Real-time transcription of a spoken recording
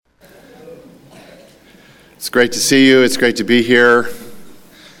It's great to see you. It's great to be here.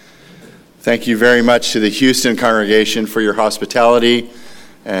 Thank you very much to the Houston congregation for your hospitality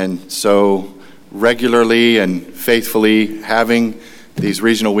and so regularly and faithfully having these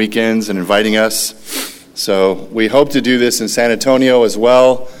regional weekends and inviting us. So we hope to do this in San Antonio as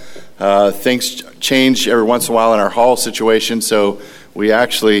well. Things change every once in a while in our hall situation, so we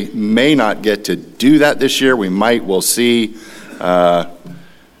actually may not get to do that this year. We might, we'll see.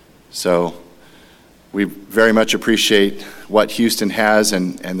 So we very much appreciate what Houston has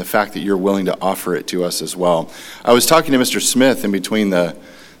and the fact that you're willing to offer it to us as well. I was talking to Mr. Smith in between the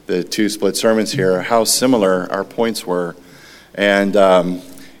two split sermons here, how similar our points were. And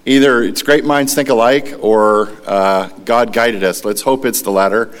either it's great minds think alike or God guided us. Let's hope it's the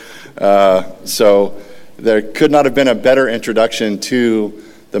latter. So there could not have been a better introduction to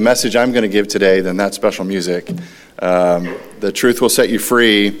the message I'm going to give today than that special music. The truth will set you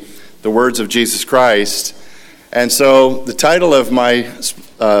free. The words of Jesus Christ. And so the title of my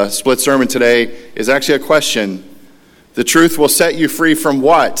split sermon today is actually a question. The truth will set you free from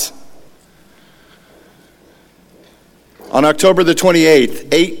what? On October the 28th,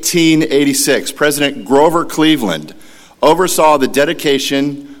 1886, President Grover Cleveland oversaw the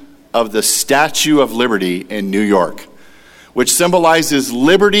dedication of the Statue of Liberty in New York, which symbolizes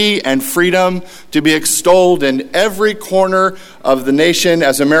liberty and freedom to be extolled in every corner of the nation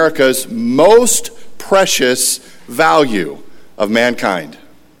as America's most precious value of mankind.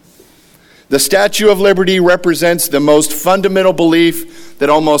 The Statue of Liberty represents the most fundamental belief that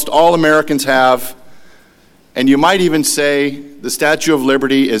almost all Americans have, and you might even say the Statue of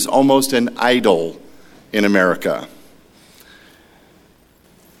Liberty is almost an idol in America.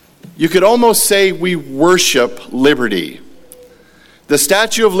 You could almost say we worship liberty. The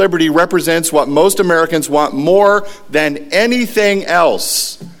Statue of Liberty represents what most Americans want more than anything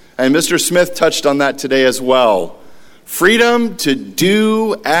else. And Mr. Smith touched on that today as well. Freedom to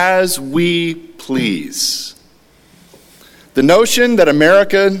do as we please. The notion that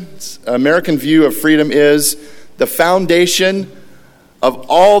American view of freedom is the foundation of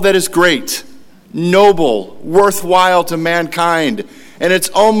all that is great, noble, worthwhile to mankind. And it's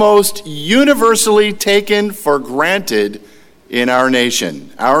almost universally taken for granted in our nation,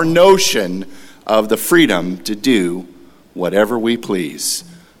 our notion of the freedom to do whatever we please.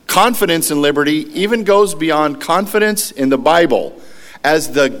 Confidence in liberty even goes beyond confidence in the Bible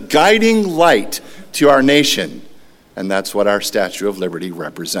as the guiding light to our nation, and that's what our Statue of Liberty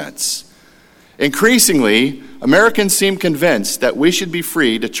represents. Increasingly, Americans seem convinced that we should be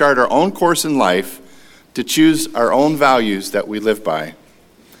free to chart our own course in life, to choose our own values that we live by.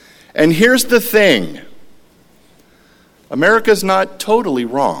 And here's the thing. America's not totally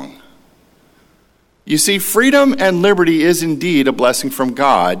wrong. You see, freedom and liberty is indeed a blessing from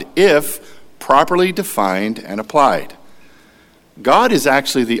God if properly defined and applied. God is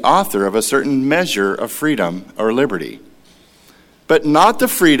actually the author of a certain measure of freedom or liberty, but not the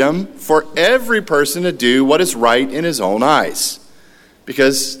freedom for every person to do what is right in his own eyes.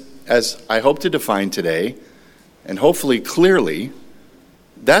 Because, as I hope to define today, and hopefully clearly,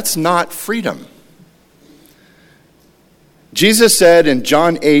 that's not freedom. Jesus said in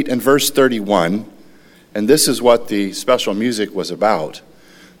John 8 and verse 31, and this is what the special music was about.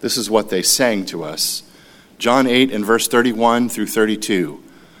 This is what they sang to us. John 8 and verse 31 through 32.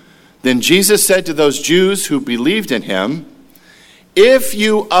 Then Jesus said to those Jews who believed in him, if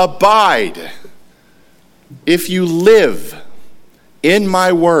you abide, if you live in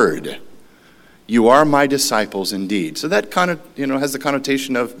my word, you are my disciples indeed. So that has the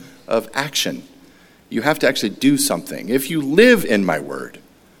connotation of action. You have to actually do something. If you live in my word.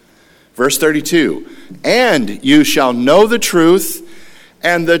 Verse 32, and you shall know the truth,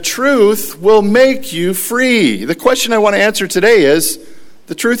 and the truth will make you free. The question I want to answer today is,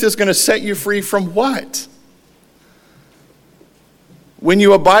 the truth is going to set you free from what? When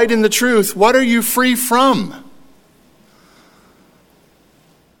you abide in the truth, what are you free from?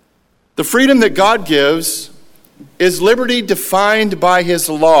 The freedom that God gives is liberty defined by his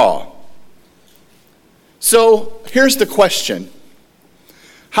law. So here's the question.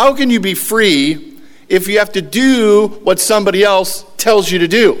 How can you be free if you have to do what somebody else tells you to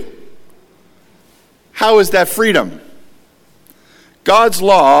do? How is that freedom? God's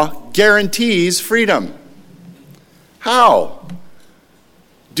law guarantees freedom. How?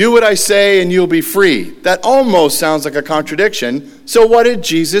 Do what I say and you'll be free. That almost sounds like a contradiction. So what did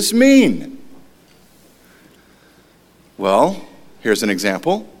Jesus mean? Well, here's an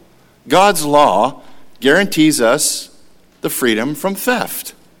example. God's law guarantees us the freedom from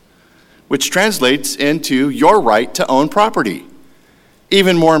theft, which translates into your right to own property.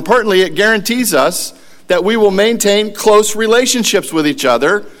 Even more importantly, it guarantees us that we will maintain close relationships with each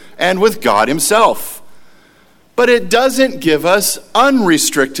other and with God himself. But it doesn't give us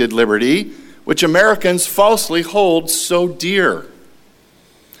unrestricted liberty, which Americans falsely hold so dear.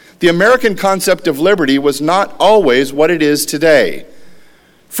 The American concept of liberty was not always what it is today.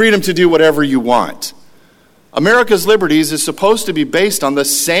 Freedom to do whatever you want. America's liberties is supposed to be based on the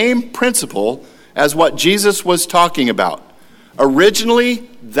same principle as what Jesus was talking about. Originally,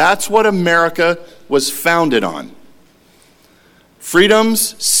 that's what America was founded on.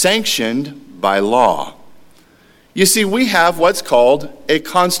 Freedoms sanctioned by law. You see, we have what's called a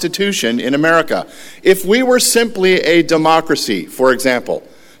constitution in America. If we were simply a democracy, for example,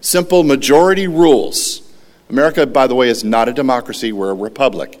 simple majority rules. America, by the way, is not a democracy, we're a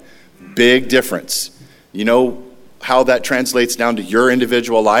republic. Big difference. You know how that translates down to your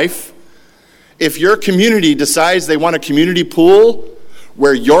individual life? If your community decides they want a community pool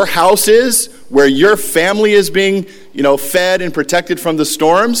where your house is, where your family is being, fed and protected from the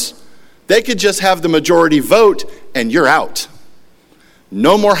storms, they could just have the majority vote and you're out.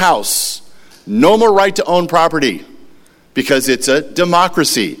 No more house, no more right to own property, because it's a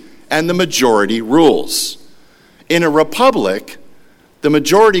democracy and the majority rules. In a republic, the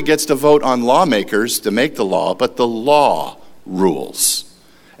majority gets to vote on lawmakers to make the law, but the law rules.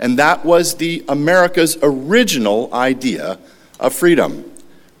 And that was America's original idea of freedom.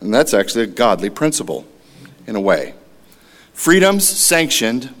 And that's actually a godly principle, in a way. Freedoms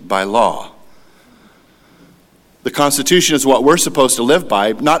sanctioned by law. The Constitution is what we're supposed to live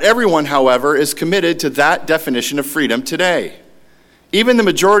by. Not everyone, however, is committed to that definition of freedom today. Even the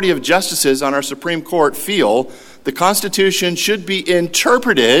majority of justices on our Supreme Court feel the Constitution should be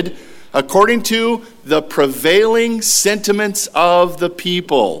interpreted according to the prevailing sentiments of the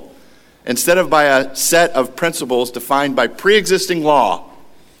people, instead of by a set of principles defined by pre-existing law.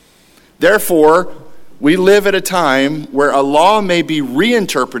 Therefore, we live at a time where a law may be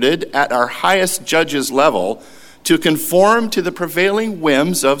reinterpreted at our highest judge's level to conform to the prevailing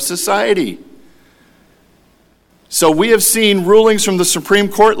whims of society. So we have seen rulings from the Supreme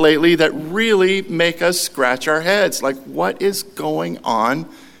Court lately that really make us scratch our heads. Like, what is going on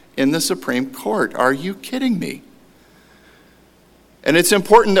in the Supreme Court? Are you kidding me? And it's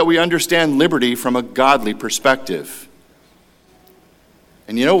important that we understand liberty from a godly perspective.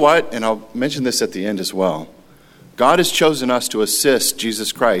 And you know what? And I'll mention this at the end as well. God has chosen us to assist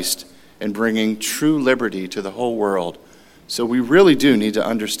Jesus Christ in bringing true liberty to the whole world. So we really do need to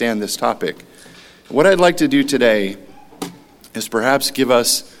understand this topic. What I'd like to do today is perhaps give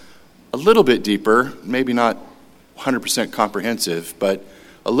us a little bit deeper, maybe not 100% comprehensive, but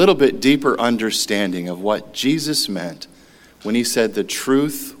a little bit deeper understanding of what Jesus meant when he said the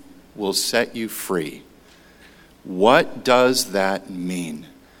truth will set you free. What does that mean?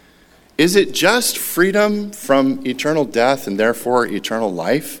 Is it just freedom from eternal death and therefore eternal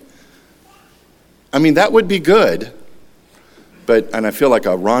life? I mean, that would be good. And I feel like a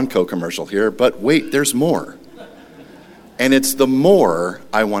Ronco commercial here, but wait, there's more. And it's the more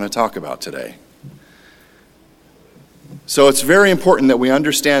I want to talk about today. So it's very important that we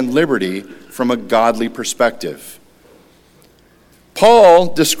understand liberty from a godly perspective.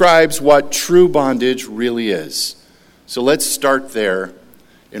 Paul describes what true bondage really is. So let's start there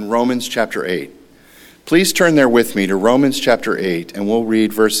in Romans chapter 8. Please turn there with me to Romans chapter 8, and we'll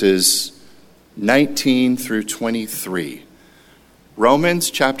read verses 19 through 23. Romans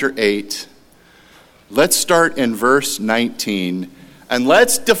chapter 8. Let's start in verse 19, and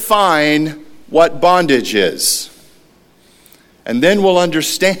let's define what bondage is. And then we'll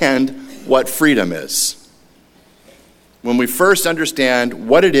understand what freedom is. When we first understand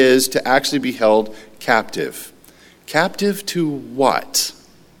what it is to actually be held captive. Captive to what?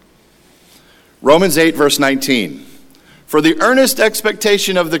 Romans 8, verse 19. For the earnest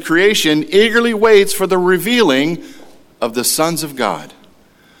expectation of the creation eagerly waits for the revealing of the sons of God.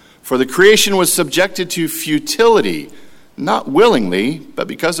 For the creation was subjected to futility, not willingly, but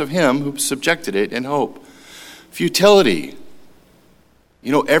because of him who subjected it in hope. Futility.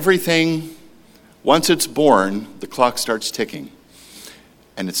 You know, everything, once it's born, the clock starts ticking.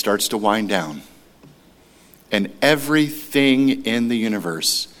 And it starts to wind down. And everything in the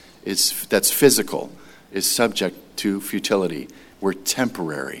universe that's physical is subject to futility. We're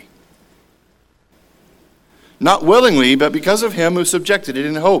temporary. Not willingly, but because of him who subjected it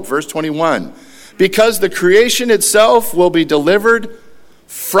in hope. Verse 21. Because the creation itself will be delivered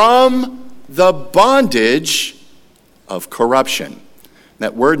from the bondage of corruption.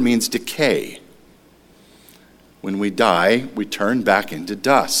 That word means decay. When we die, we turn back into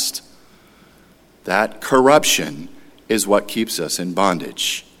dust. That corruption is what keeps us in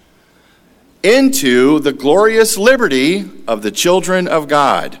bondage. into the glorious liberty of the children of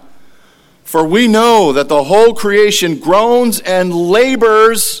God. For we know that the whole creation groans and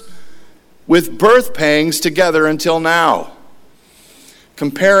labors with birth pangs together until now.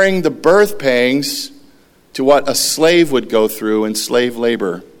 Comparing the birth pangs to what a slave would go through in slave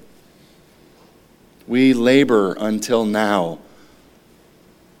labor. We labor until now.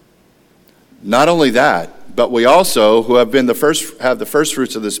 Not only that, but we also, who have the first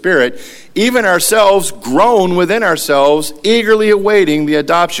fruits of the Spirit, even ourselves groan within ourselves, eagerly awaiting the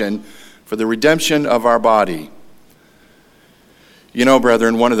adoption for the redemption of our body. You know,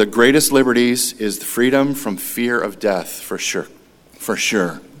 brethren, one of the greatest liberties is the freedom from fear of death, for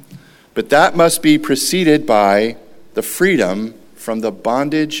sure. But that must be preceded by the freedom from the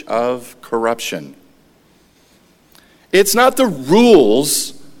bondage of corruption. It's not the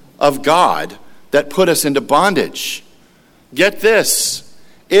rules of God that put us into bondage. Get this.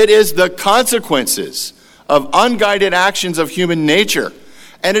 It is the consequences of unguided actions of human nature.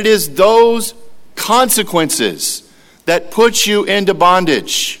 And it is those consequences that put you into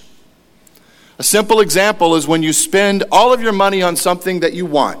bondage. A simple example is when you spend all of your money on something that you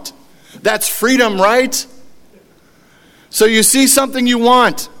want. That's freedom, right? So you see something you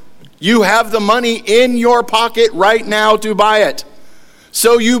want. You have the money in your pocket right now to buy it.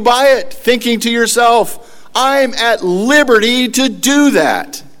 So you buy it, thinking to yourself, I'm at liberty to do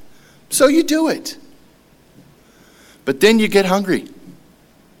that. So you do it. But then you get hungry.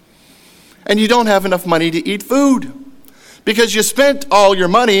 And you don't have enough money to eat food because you spent all your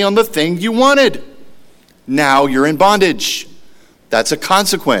money on the thing you wanted. Now you're in bondage. That's a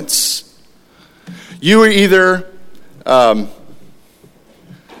consequence. You are either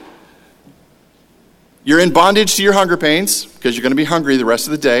you're in bondage to your hunger pains because you're going to be hungry the rest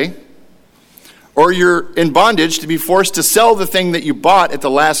of the day, or you're in bondage to be forced to sell the thing that you bought at the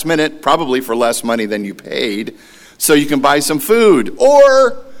last minute, probably for less money than you paid, so you can buy some food.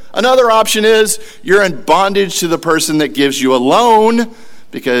 Or another option is you're in bondage to the person that gives you a loan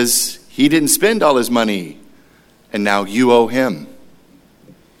because he didn't spend all his money and now you owe him.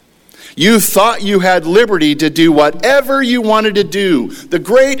 You thought you had liberty to do whatever you wanted to do, the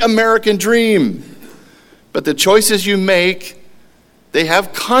great American dream. But the choices you make, they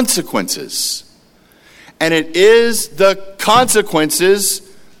have consequences. And it is the consequences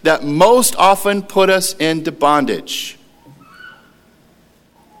that most often put us into bondage.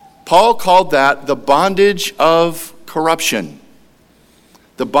 Paul called that the bondage of corruption,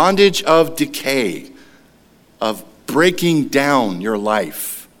 the bondage of decay, of breaking down your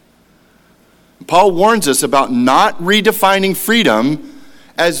life. Paul warns us about not redefining freedom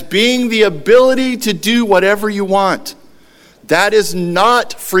as being the ability to do whatever you want. That is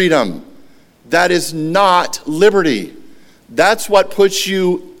not freedom. That is not liberty. That's what puts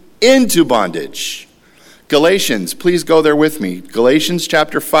you into bondage. Galatians, please go there with me. Galatians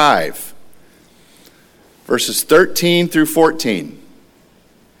chapter 5, verses 13 through 14.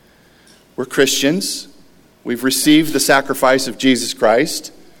 We're Christians. We've received the sacrifice of Jesus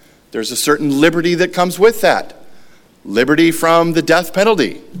Christ. There's a certain liberty that comes with that. Liberty from the death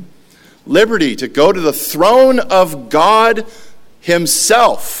penalty. Liberty to go to the throne of God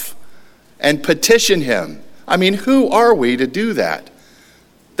himself and petition him. I mean, who are we to do that?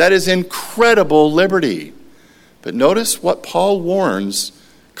 That is incredible liberty. But notice what Paul warns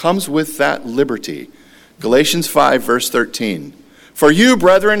comes with that liberty. Galatians 5, verse 13. For you,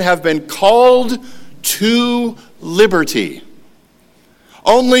 brethren, have been called to liberty.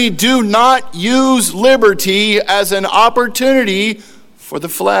 Only do not use liberty as an opportunity for the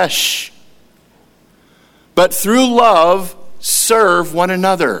flesh, but through love serve one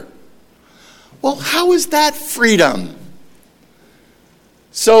another. Well, how is that freedom?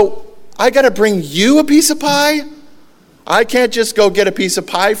 So I got to bring you a piece of pie? I can't just go get a piece of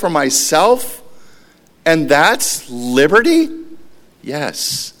pie for myself? And that's liberty?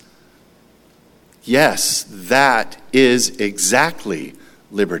 Yes. Yes, that is exactly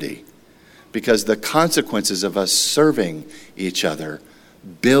liberty. Because the consequences of us serving each other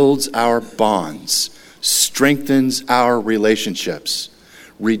builds our bonds, strengthens our relationships,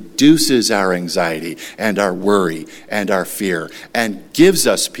 reduces our anxiety and our worry and our fear, and gives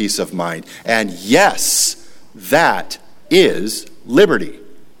us peace of mind. And yes, that is liberty.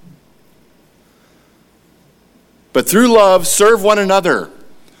 But through love, serve one another.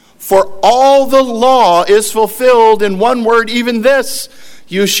 For all the law is fulfilled in one word, even this: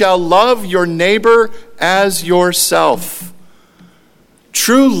 you shall love your neighbor as yourself.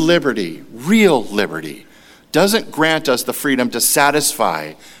 True liberty, real liberty, doesn't grant us the freedom to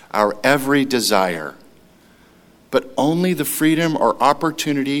satisfy our every desire, but only the freedom or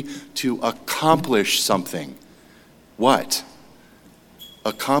opportunity to accomplish something. What?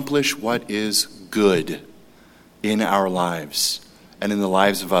 Accomplish what is good in our lives and in the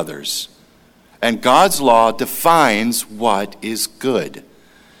lives of others. And God's law defines what is good.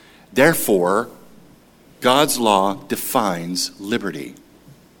 Therefore, God's law defines liberty.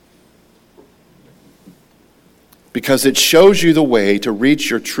 Because it shows you the way to reach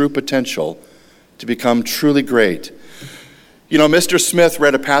your true potential, to become truly great. You know, Mr. Smith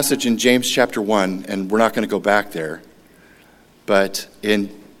read a passage in James chapter 1, and we're not going to go back there. But in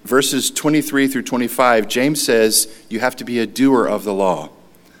verses 23 through 25, James says you have to be a doer of the law.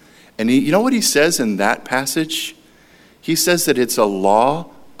 And you know what he says in that passage? He says that it's a law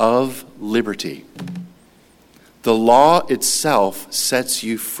of liberty. The law itself sets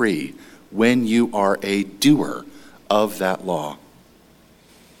you free when you are a doer of that law.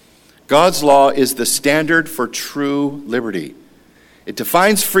 God's law is the standard for true liberty. It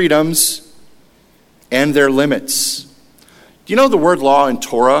defines freedoms and their limits. Do you know the word law in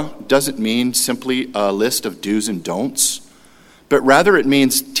Torah doesn't mean simply a list of do's and don'ts, but rather it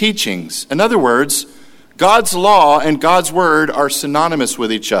means teachings. In other words, God's law and God's word are synonymous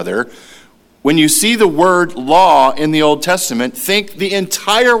with each other. When you see the word law in the Old Testament, think the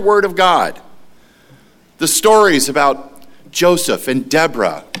entire word of God. The stories about Joseph and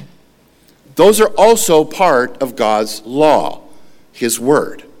Deborah, those are also part of God's law, his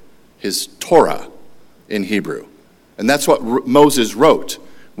word, his Torah in Hebrew. And that's what Moses wrote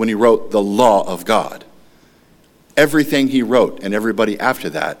when he wrote the law of God. Everything he wrote and everybody after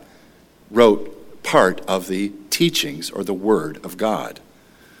that wrote part of the teachings or the word of God.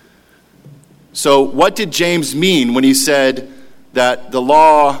 So what did James mean when he said that the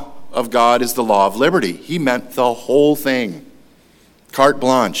law of God is the law of liberty? He meant the whole thing. Carte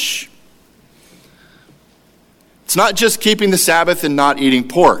blanche. It's not just keeping the Sabbath and not eating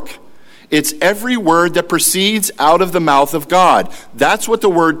pork. It's every word that proceeds out of the mouth of God. That's what the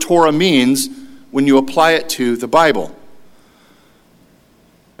word Torah means when you apply it to the Bible.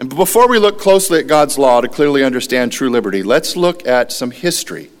 And before we look closely at God's law to clearly understand true liberty, let's look at some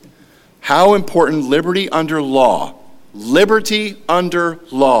history. How important liberty under law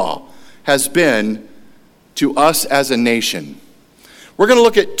has been to us as a nation. We're going to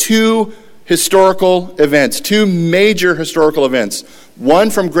look at two major historical events, one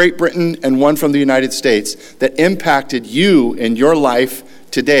from Great Britain and one from the United States, that impacted you in your life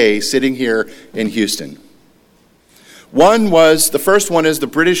today sitting here in Houston. The first one is the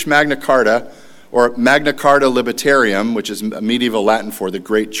British Magna Carta, or Magna Carta Libertarium, which is medieval Latin for the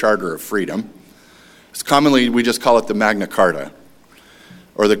Great Charter of Freedom. Commonly, we just call it the Magna Carta,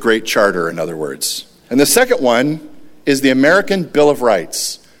 or the Great Charter, in other words. And the second one is the American Bill of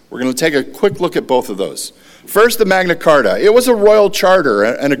Rights. We're going to take a quick look at both of those. First, the Magna Carta. It was a royal charter,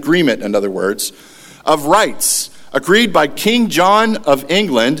 an agreement, in other words, of rights, agreed by King John of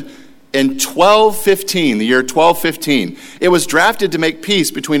England in 1215, the year 1215. It was drafted to make peace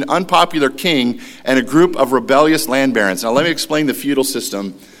between an unpopular king and a group of rebellious land barons. Now, let me explain the feudal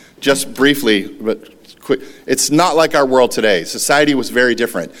system just briefly, but quick. It's not like our world today. Society was very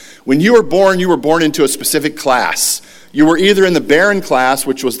different. When you were born into a specific class. You were either in the baron class,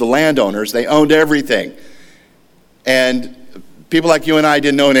 which was the landowners. They owned everything. And people like you and I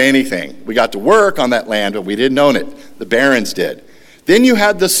didn't own anything. We got to work on that land, but we didn't own it. The barons did. Then you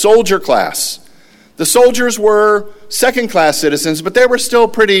had the soldier class. The soldiers were second-class citizens, but they were still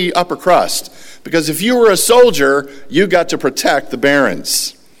pretty upper crust. Because if you were a soldier, you got to protect the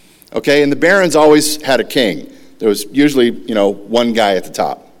barons. Okay, and the barons always had a king. There was usually, one guy at the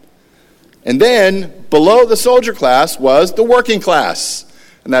top. And then below the soldier class was the working class.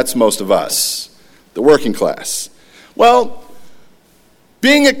 And that's most of us, the working class. Well,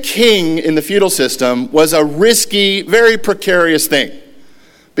 being a king in the feudal system was a risky, very precarious thing.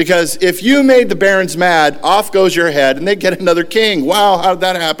 Because if you made the barons mad, off goes your head and they get another king. Wow, how did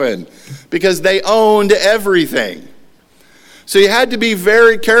that happen? Because they owned everything. So you had to be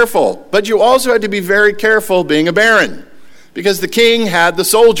very careful. But you also had to be very careful being a baron. Because the king had the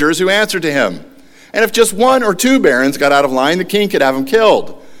soldiers who answered to him. And if just one or two barons got out of line, the king could have them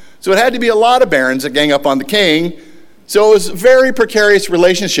killed. So it had to be a lot of barons that gang up on the king. So it was a very precarious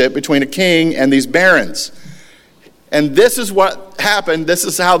relationship between a king and these barons. And this is what happened. This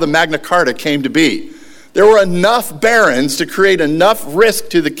is how the Magna Carta came to be. There were enough barons to create enough risk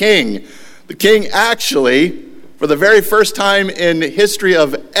to the king. The king actually, for the very first time in history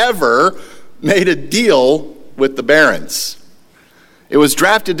of ever, made a deal with the barons. It was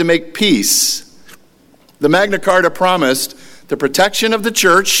drafted to make peace. The Magna Carta promised the protection of the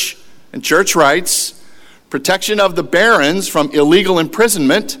church and church rights, protection of the barons from illegal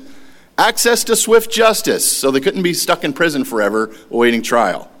imprisonment, access to swift justice, so they couldn't be stuck in prison forever awaiting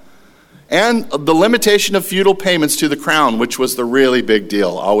trial, and the limitation of feudal payments to the crown, which was the really big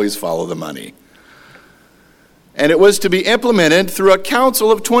deal. Always follow the money. And it was to be implemented through a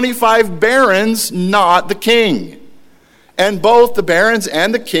council of 25 barons, not the king. And both the barons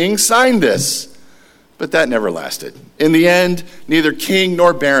and the king signed this. But that never lasted. In the end, neither king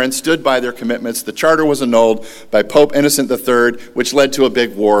nor baron stood by their commitments. The charter was annulled by Pope Innocent III, which led to a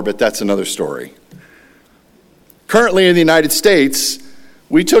big war, but that's another story. Currently in the United States,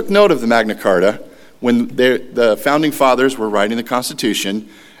 we took note of the Magna Carta when the founding fathers were writing the Constitution,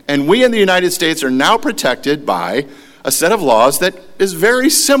 and we in the United States are now protected by a set of laws that is very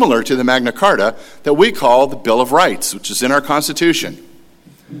similar to the Magna Carta that we call the Bill of Rights, which is in our Constitution.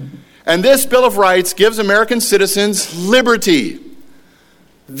 And this Bill of Rights gives American citizens liberty.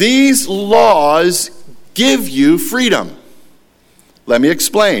 These laws give you freedom. Let me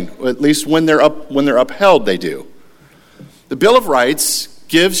explain. At least when they're upheld, they do. The Bill of Rights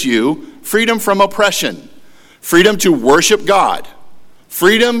gives you freedom from oppression, freedom to worship God,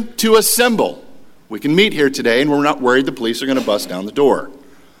 freedom to assemble. We can meet here today and we're not worried the police are going to bust down the door.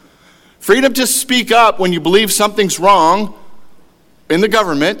 Freedom to speak up when you believe something's wrong in the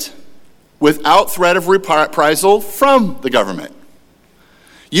government without threat of reprisal from the government.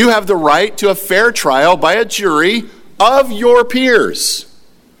 You have the right to a fair trial by a jury of your peers.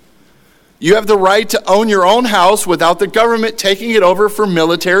 You have the right to own your own house without the government taking it over for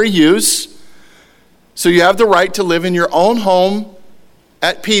military use. So you have the right to live in your own home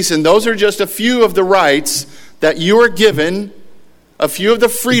at peace. And those are just a few of the rights that you are given, a few of the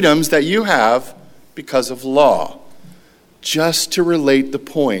freedoms that you have because of law. Just to relate the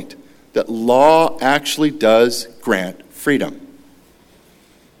point that law actually does grant freedom.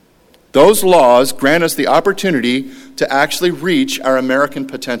 Those laws grant us the opportunity to actually reach our American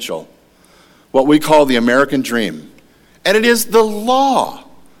potential, what we call the American dream. And it is the law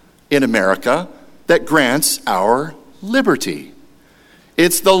in America that grants our liberty.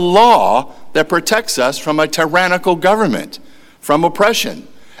 It's the law that protects us from a tyrannical government, from oppression.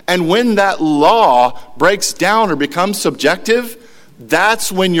 And when that law breaks down or becomes subjective,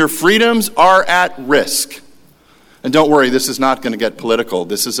 that's when your freedoms are at risk. And don't worry, this is not going to get political.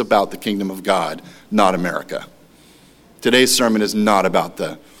 This is about the kingdom of God, not America. Today's sermon is not about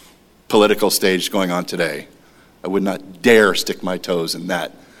the political stage going on today. I would not dare stick my toes in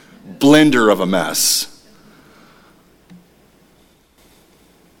that blender of a mess.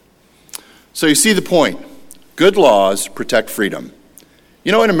 So you see the point. Good laws protect freedom.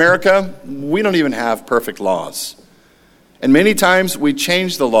 You know, in America, we don't even have perfect laws. And many times we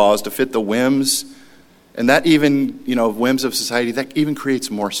change the laws to fit the whims, and that even, whims of society, that even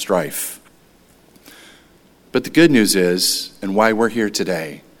creates more strife. But the good news is, and why we're here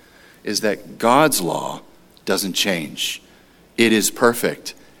today, is that God's law doesn't change. It is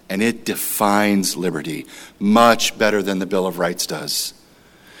perfect, and it defines liberty much better than the Bill of Rights does.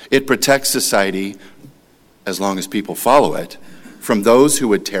 It protects society, as long as people follow it, from those who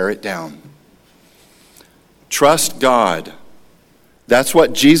would tear it down. Trust God. That's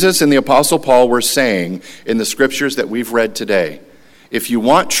what Jesus and the Apostle Paul were saying in the scriptures that we've read today. If you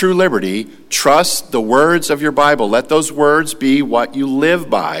want true liberty, trust the words of your Bible. Let those words be what you live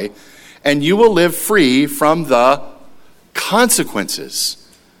by, and you will live free from the consequences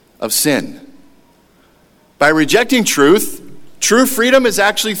of sin. By rejecting truth, true freedom is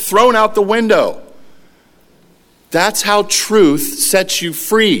actually thrown out the window. That's how truth sets you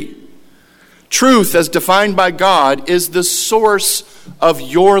free. Truth, as defined by God, is the source of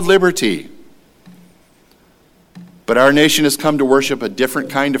your liberty. But our nation has come to worship a different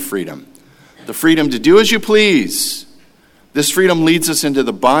kind of freedom. The freedom to do as you please. This freedom leads us into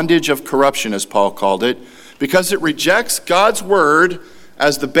the bondage of corruption, as Paul called it, because it rejects God's word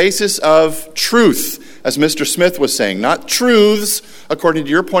as the basis of truth, as Mr. Smith was saying. Not truths according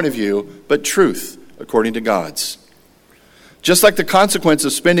to your point of view, but truth according to God's. Just like the consequence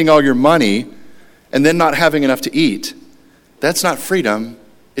of spending all your money and then not having enough to eat, that's not freedom,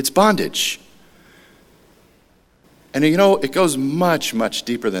 it's bondage. And it goes much, much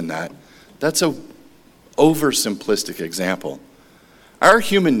deeper than that. That's a oversimplistic example. Our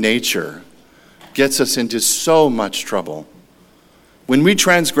human nature gets us into so much trouble. When we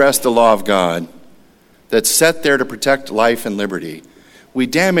transgress the law of God that's set there to protect life and liberty, we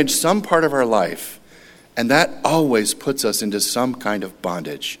damage some part of our life, and that always puts us into some kind of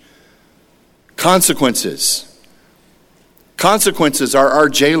bondage. Consequences. Consequences are our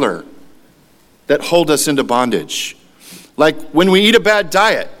jailer that hold us into bondage. Like when we eat a bad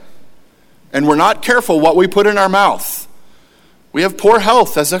diet, and we're not careful what we put in our mouth, we have poor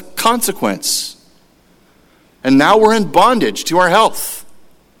health as a consequence. And now we're in bondage to our health.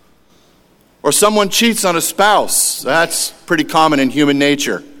 Or someone cheats on a spouse. That's pretty common in human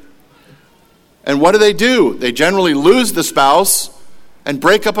nature. And what do? They generally lose the spouse and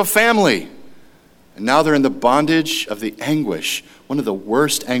break up a family. And now they're in the bondage of the anguish, one of the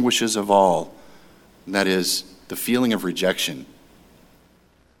worst anguishes of all. And that is the feeling of rejection.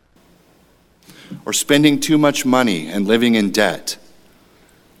 Or spending too much money and living in debt.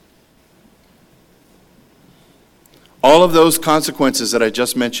 All of those consequences that I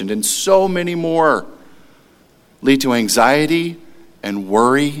just mentioned, and so many more, lead to anxiety and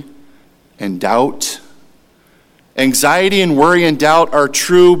worry and doubt. Anxiety and worry and doubt are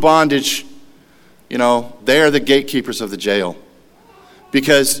true bondage. They are the gatekeepers of the jail.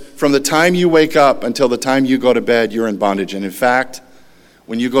 Because from the time you wake up until the time you go to bed, you're in bondage. And in fact,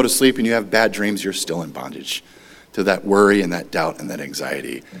 when you go to sleep and you have bad dreams, you're still in bondage to that worry and that doubt and that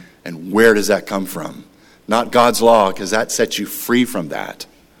anxiety. And where does that come from? Not God's law, because that sets you free from that.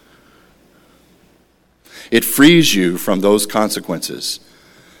 It frees you from those consequences.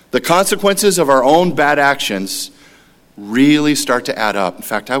 The consequences of our own bad actions really start to add up. In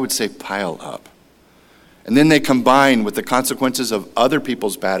fact, I would say pile up. And then they combine with the consequences of other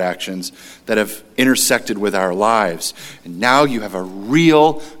people's bad actions that have intersected with our lives. And now you have a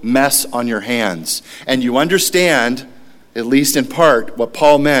real mess on your hands. And you understand, at least in part, what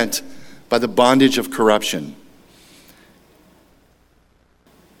Paul meant by the bondage of corruption.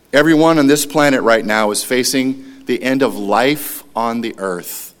 Everyone on this planet right now is facing the end of life on the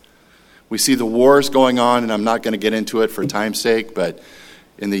earth. We see the wars going on, and I'm not going to get into it for time's sake, but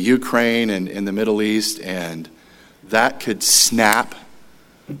in the Ukraine and in the Middle East, and that could snap.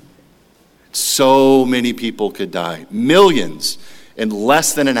 So many people could die. Millions in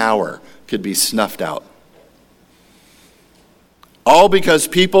less than an hour could be snuffed out. All because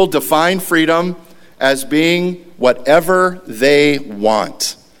people define freedom as being whatever they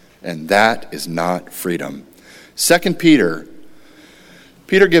want. And that is not freedom. 2 Peter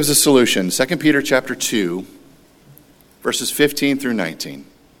gives a solution. 2 Peter chapter 2, verses 15 through 19.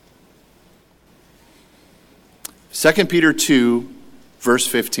 2 Peter 2, verse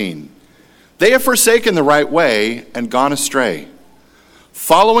 15. They have forsaken the right way and gone astray,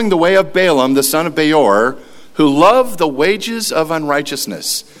 following the way of Balaam, the son of Beor, who loved the wages of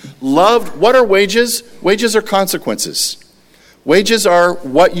unrighteousness. What are wages? Wages are consequences. Wages are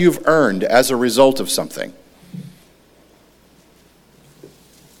what you've earned as a result of something.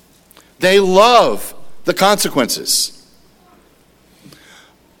 They love the consequences.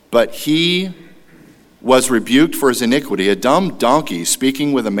 But he was rebuked for his iniquity. A dumb donkey,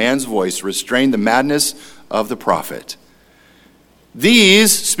 speaking with a man's voice, restrained the madness of the prophet.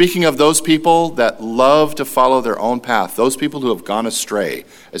 These, speaking of those people that love to follow their own path, those people who have gone astray,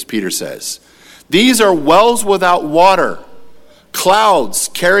 as Peter says, these are wells without water, clouds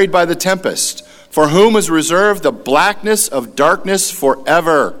carried by the tempest, for whom is reserved the blackness of darkness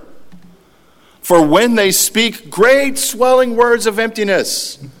forever. For when they speak great swelling words of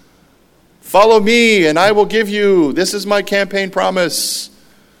emptiness, follow me and I will give you, this is my campaign promise.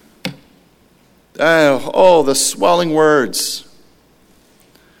 The swelling words.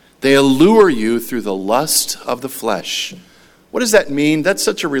 They allure you through the lust of the flesh. What does that mean? That's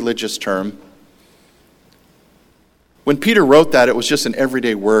such a religious term. When Peter wrote that, it was just an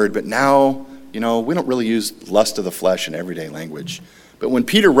everyday word, but now, we don't really use lust of the flesh in everyday language. But when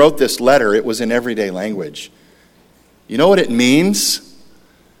Peter wrote this letter, it was in everyday language. You know what it means?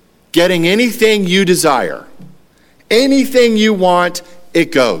 Getting anything you desire. Anything you want,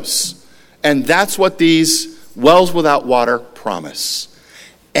 it goes. And that's what these wells without water promise.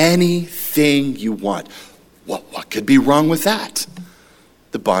 Anything you want. What could be wrong with that?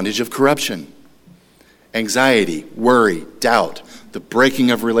 The bondage of corruption. Anxiety, worry, doubt, the breaking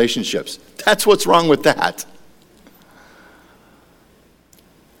of relationships. That's what's wrong with that.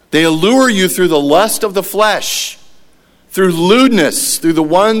 They allure you through the lust of the flesh, through lewdness, through the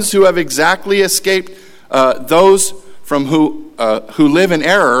ones who have exactly escaped those from who live in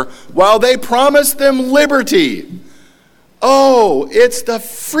error, while they promise them liberty. Oh, it's the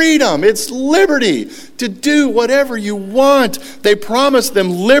freedom, it's liberty to do whatever you want. They promise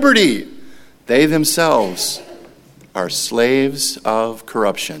them liberty. They themselves are slaves of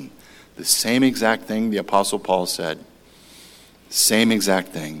corruption. The same exact thing the Apostle Paul said. Same exact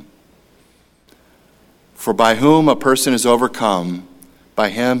thing. For by whom a person is overcome, by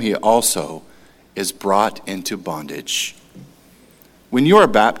him he also is brought into bondage. When you are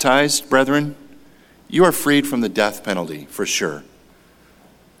baptized, brethren, you are freed from the death penalty, for sure.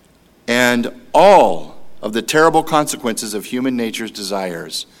 And all of the terrible consequences of human nature's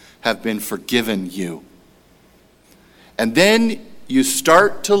desires have been forgiven you. And then you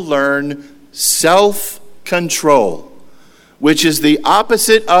start to learn self-control, which is the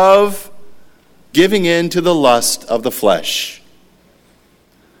opposite of giving in to the lust of the flesh.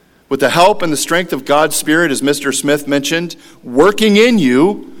 With the help and the strength of God's Spirit, as Mr. Smith mentioned, working in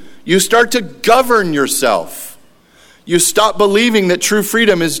you, you start to govern yourself. You stop believing that true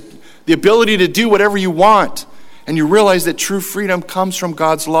freedom is the ability to do whatever you want, and you realize that true freedom comes from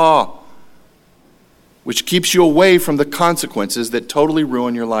God's law, which keeps you away from the consequences that totally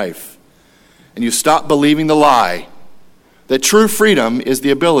ruin your life. And you stop believing the lie that true freedom is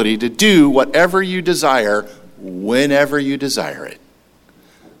the ability to do whatever you desire whenever you desire it.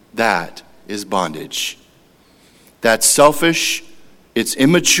 That is bondage. That's selfish, it's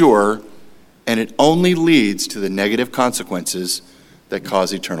immature, and it only leads to the negative consequences that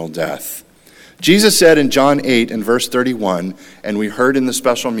cause eternal death. Jesus said in John 8 and verse 31, and we heard in the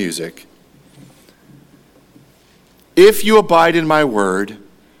special music, "If you abide in my word,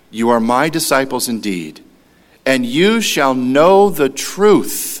 you are my disciples indeed, and you shall know the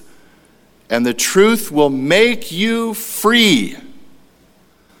truth, and the truth will make you free."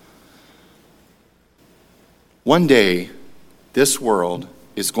 One day, this world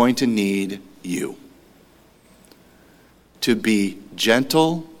is going to need you to be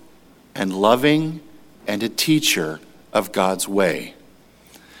gentle and loving and a teacher of God's way.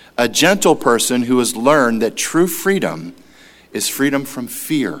 A gentle person who has learned that true freedom is freedom from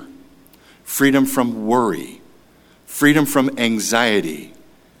fear, freedom from worry, freedom from anxiety,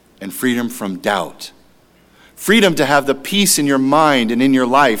 and freedom from doubt. Freedom to have the peace in your mind and in your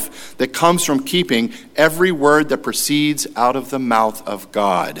life that comes from keeping every word that proceeds out of the mouth of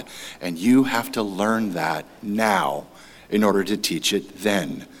God. And you have to learn that now in order to teach it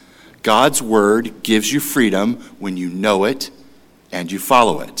then. God's word gives you freedom when you know it and you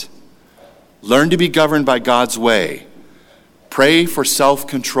follow it. Learn to be governed by God's way. Pray for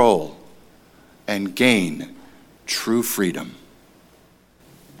self-control and gain true freedom.